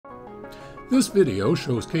This video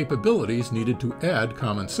shows capabilities needed to add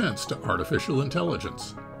common sense to artificial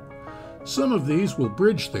intelligence. Some of these will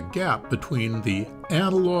bridge the gap between the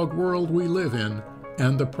analog world we live in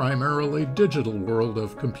and the primarily digital world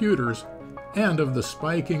of computers and of the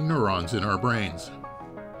spiking neurons in our brains.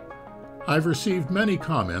 I've received many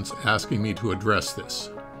comments asking me to address this.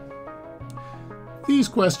 These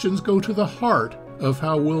questions go to the heart of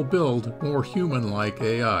how we'll build more human-like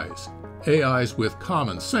AIs with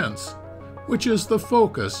common sense, which is the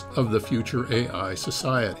focus of the future AI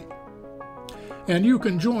society. And you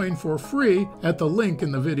can join for free at the link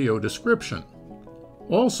in the video description.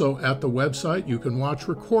 Also, at the website, you can watch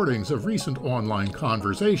recordings of recent online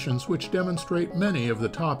conversations which demonstrate many of the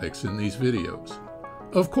topics in these videos.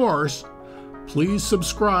 Of course, please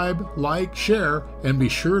subscribe, like, share, and be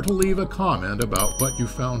sure to leave a comment about what you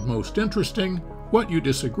found most interesting, what you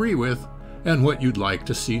disagree with, and what you'd like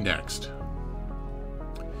to see next.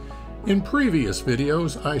 In previous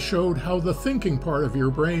videos, I showed how the thinking part of your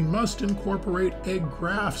brain must incorporate a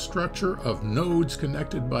graph structure of nodes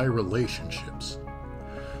connected by relationships.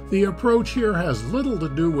 The approach here has little to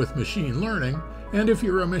do with machine learning, and if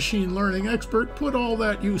you're a machine learning expert, put all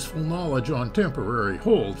that useful knowledge on temporary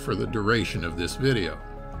hold for the duration of this video.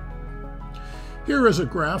 Here is a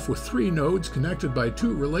graph with 3 nodes connected by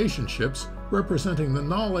 2 relationships, representing the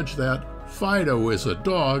knowledge that Fido is a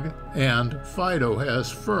dog and Fido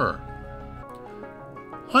has fur.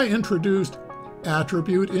 I introduced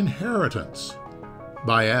attribute inheritance.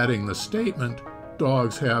 By adding the statement,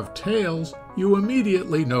 dogs have tails, you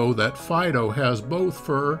immediately know that Fido has both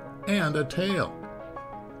fur and a tail.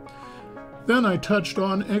 Then I touched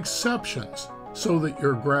on exceptions, so that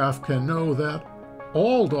your graph can know that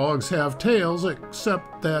all dogs have tails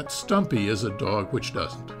except that Stumpy is a dog which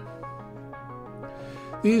doesn't.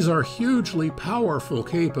 These are hugely powerful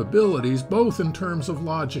capabilities, both in terms of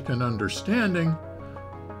logic and understanding,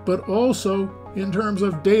 but also in terms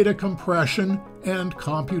of data compression and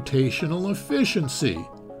computational efficiency,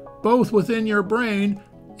 both within your brain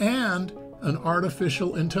and an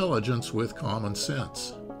artificial intelligence with common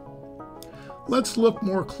sense. Let's look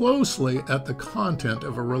more closely at the content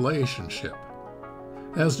of a relationship.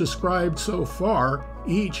 As described so far,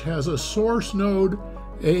 each has a source node,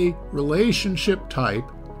 a relationship type,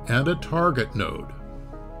 and a target node.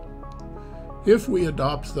 If we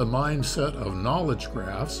adopt the mindset of knowledge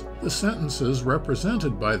graphs, the sentences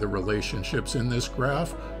represented by the relationships in this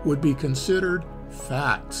graph would be considered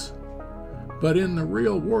facts. But in the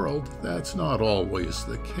real world, that's not always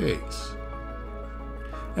the case.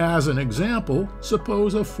 As an example,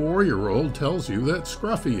 suppose a 4-year-old tells you that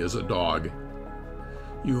Scruffy is a dog.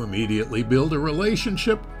 You immediately build a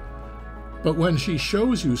relationship, but when she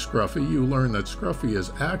shows you Scruffy, you learn that Scruffy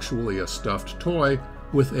is actually a stuffed toy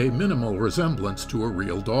with a minimal resemblance to a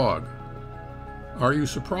real dog. Are you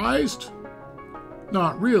surprised?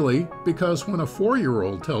 Not really, because when a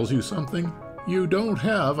 4-year-old tells you something, you don't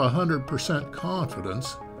have 100%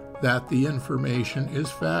 confidence that the information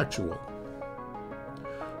is factual.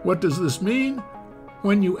 What does this mean?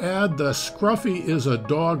 When you add the Scruffy is a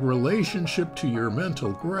dog relationship to your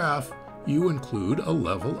mental graph, you include a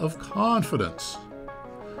level of confidence.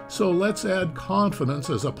 So let's add confidence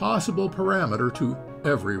as a possible parameter to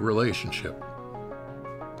every relationship.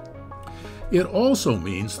 It also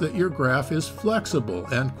means that your graph is flexible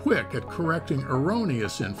and quick at correcting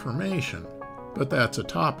erroneous information, but that's a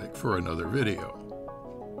topic for another video.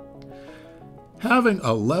 Having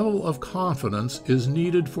a level of confidence is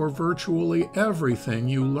needed for virtually everything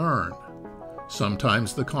you learn.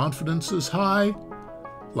 Sometimes the confidence is high,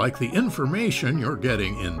 like the information you're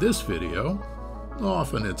getting in this video.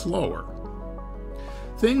 Often it's lower.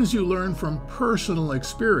 Things you learn from personal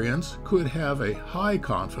experience could have a high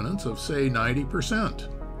confidence of, say, 90%.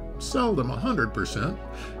 Seldom 100%.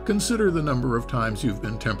 Consider the number of times you've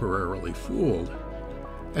been temporarily fooled.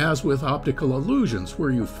 As with optical illusions,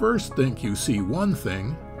 where you first think you see one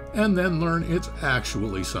thing and then learn it's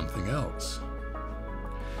actually something else.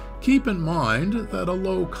 Keep in mind that a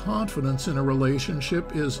low confidence in a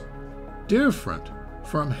relationship is different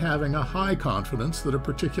from having a high confidence that a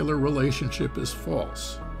particular relationship is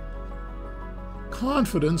false.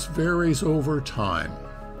 Confidence varies over time.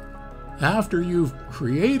 After you've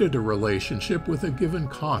created a relationship with a given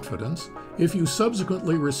confidence, if you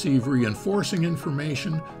subsequently receive reinforcing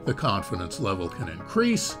information, the confidence level can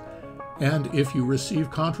increase, and if you receive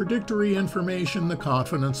contradictory information, the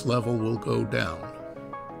confidence level will go down.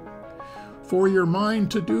 For your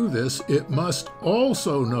mind to do this, it must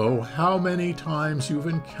also know how many times you've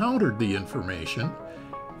encountered the information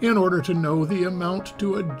in order to know the amount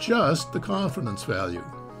to adjust the confidence value.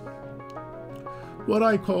 What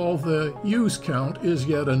I call the use count is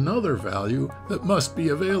yet another value that must be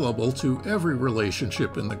available to every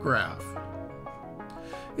relationship in the graph.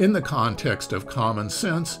 In the context of common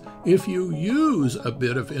sense, if you use a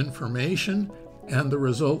bit of information and the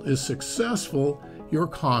result is successful, your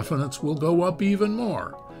confidence will go up even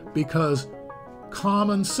more, because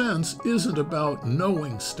common sense isn't about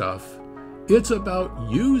knowing stuff, it's about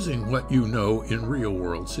using what you know in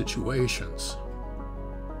real-world situations.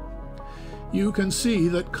 You can see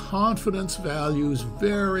that confidence values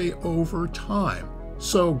vary over time,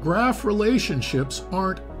 so graph relationships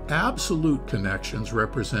aren't absolute connections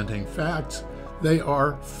representing facts, they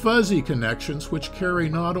are fuzzy connections which carry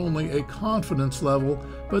not only a confidence level,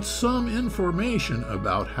 but some information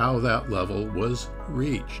about how that level was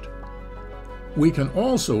reached. We can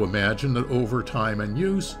also imagine that over time and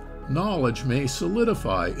use, knowledge may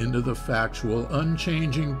solidify into the factual,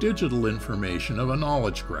 unchanging digital information of a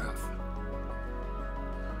knowledge graph.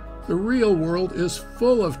 The real world is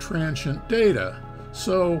full of transient data,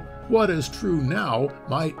 so what is true now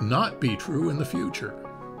might not be true in the future.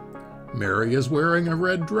 Mary is wearing a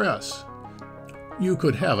red dress. You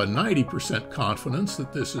could have a 90% confidence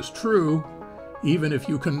that this is true, even if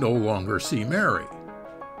you can no longer see Mary.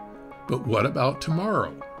 But what about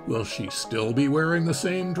tomorrow? Will she still be wearing the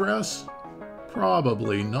same dress?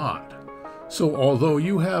 Probably not. So although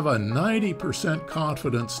you have a 90%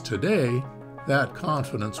 confidence today, that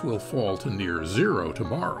confidence will fall to near zero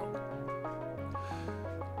tomorrow.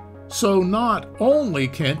 So not only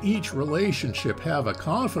can each relationship have a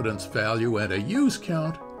confidence value and a use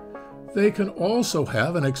count, they can also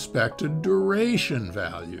have an expected duration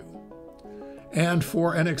value. And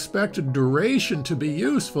for an expected duration to be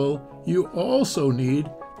useful, you also need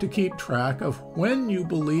to keep track of when you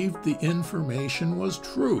believed the information was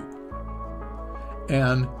true.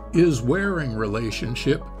 An is-wearing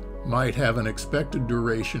relationship might have an expected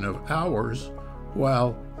duration of hours,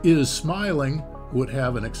 while is-smiling would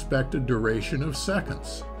have an expected duration of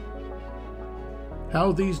seconds.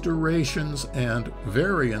 How these durations and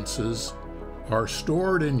variances are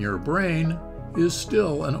stored in your brain is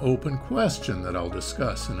still an open question that I'll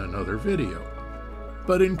discuss in another video.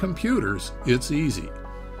 But in computers, it's easy.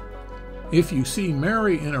 If you see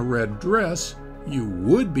Mary in a red dress, you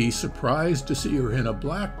would be surprised to see her in a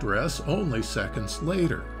black dress only seconds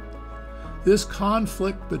later. This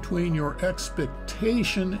conflict between your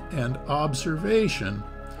expectation and observation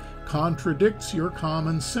contradicts your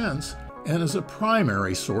common sense and is a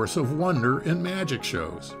primary source of wonder in magic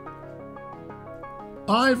shows.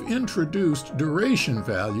 I've introduced duration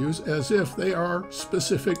values as if they are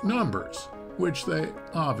specific numbers, which they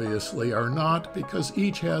obviously are not because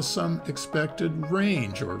each has some expected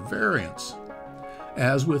range or variance.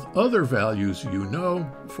 As with other values you know,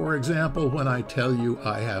 for example, when I tell you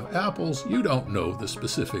I have apples, you don't know the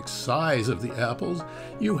specific size of the apples,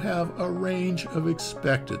 you have a range of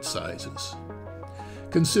expected sizes.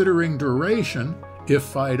 Considering duration, if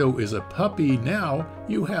Fido is a puppy now,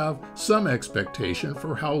 you have some expectation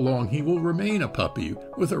for how long he will remain a puppy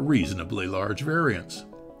with a reasonably large variance.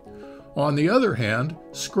 On the other hand,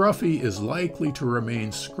 Scruffy is likely to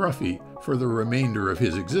remain Scruffy for the remainder of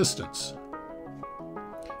his existence.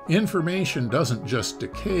 Information doesn't just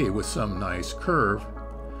decay with some nice curve,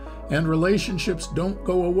 and relationships don't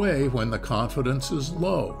go away when the confidence is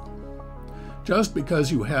low. Just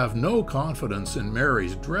because you have no confidence in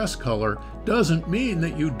Mary's dress color doesn't mean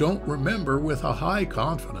that you don't remember with a high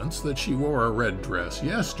confidence that she wore a red dress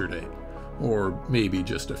yesterday, or maybe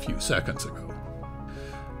just a few seconds ago.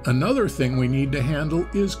 Another thing we need to handle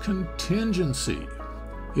is contingency.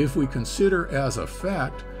 If we consider as a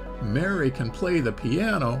fact Mary can play the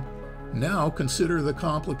piano, now consider the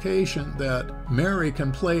complication that Mary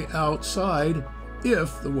can play outside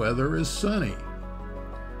if the weather is sunny.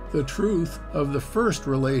 The truth of the first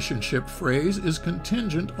relationship phrase is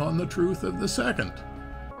contingent on the truth of the second.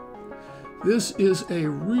 This is a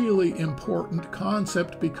really important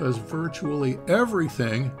concept because virtually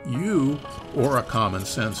everything you or a common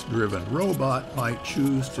sense-driven robot might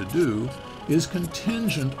choose to do is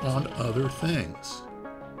contingent on other things.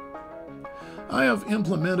 I have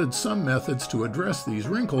implemented some methods to address these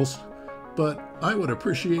wrinkles, but I would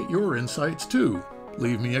appreciate your insights too.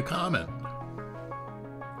 Leave me a comment.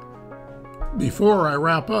 Before I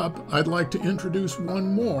wrap up, I'd like to introduce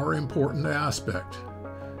one more important aspect.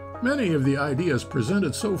 Many of the ideas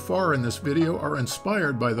presented so far in this video are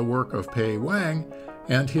inspired by the work of Pei Wang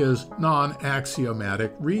and his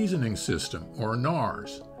non-axiomatic reasoning system, or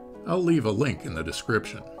NARS. I'll leave a link in the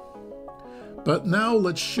description. But now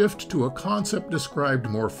let's shift to a concept described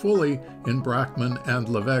more fully in Brackman and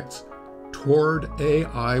Levesque's Toward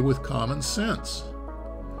AI with Common Sense.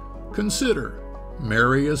 Consider,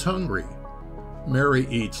 Mary is hungry. Mary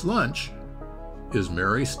eats lunch. Is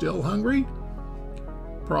Mary still hungry?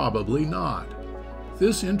 Probably not.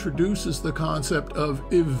 This introduces the concept of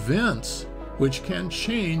events, which can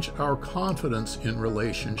change our confidence in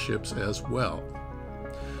relationships as well.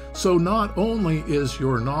 So not only is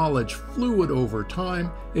your knowledge fluid over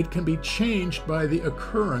time, it can be changed by the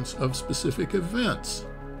occurrence of specific events.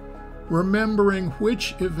 Remembering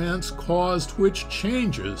which events caused which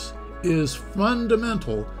changes is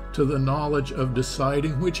fundamental to the knowledge of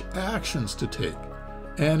deciding which actions to take,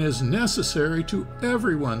 and is necessary to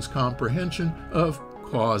everyone's comprehension of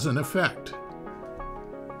cause and effect.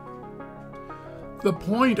 The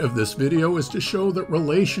point of this video is to show that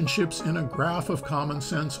relationships in a graph of common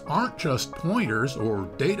sense aren't just pointers or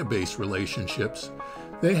database relationships.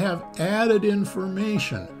 They have added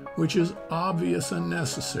information which is obvious and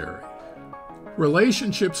necessary.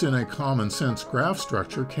 Relationships in a common sense graph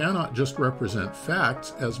structure cannot just represent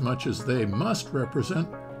facts as much as they must represent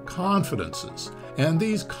confidences, and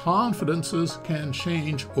these confidences can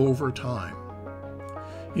change over time.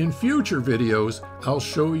 In future videos, I'll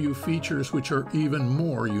show you features which are even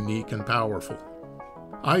more unique and powerful.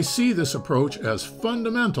 I see this approach as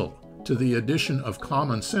fundamental to the addition of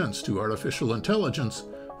common sense to artificial intelligence,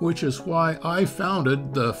 which is why I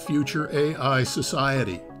founded the Future AI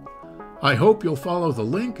Society. I hope you'll follow the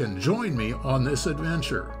link and join me on this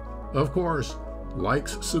adventure. Of course,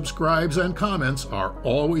 likes, subscribes, and comments are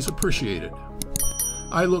always appreciated.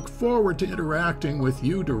 I look forward to interacting with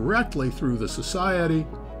you directly through the Society,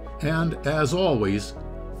 and as always,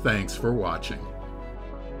 thanks for watching.